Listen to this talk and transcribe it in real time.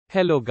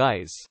Hello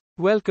guys.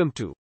 Welcome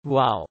to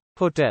Wow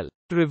Hotel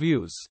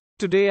Reviews.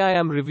 Today I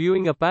am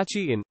reviewing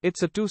Apache Inn.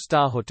 It's a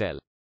 2-star hotel.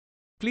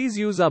 Please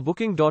use our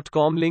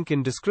booking.com link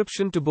in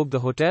description to book the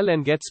hotel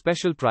and get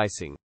special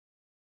pricing.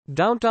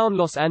 Downtown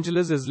Los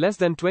Angeles is less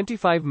than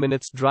 25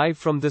 minutes drive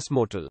from this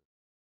motel.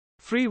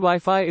 Free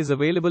Wi-Fi is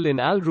available in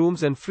all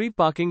rooms and free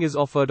parking is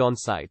offered on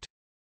site.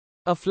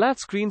 A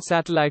flat-screen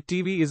satellite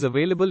TV is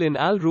available in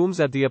all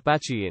rooms at the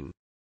Apache Inn.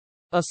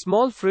 A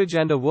small fridge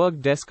and a work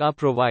desk are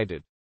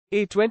provided.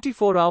 A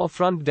 24-hour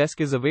front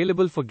desk is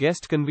available for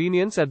guest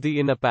convenience at the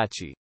Inn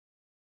Apache.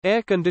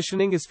 Air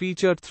conditioning is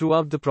featured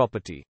throughout the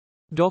property.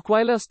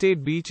 Dockweiler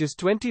State Beach is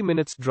 20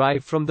 minutes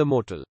drive from the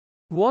motel.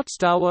 Watts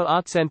Tower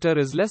Art Center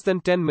is less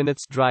than 10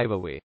 minutes drive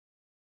away.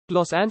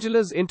 Los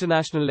Angeles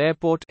International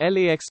Airport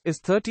 (LAX)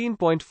 is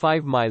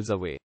 13.5 miles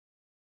away.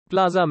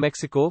 Plaza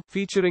Mexico,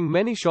 featuring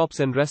many shops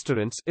and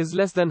restaurants, is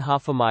less than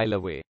half a mile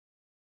away.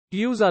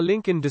 Use our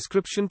link in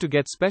description to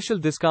get special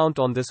discount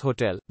on this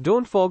hotel.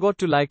 Don't forget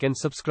to like and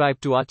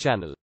subscribe to our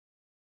channel.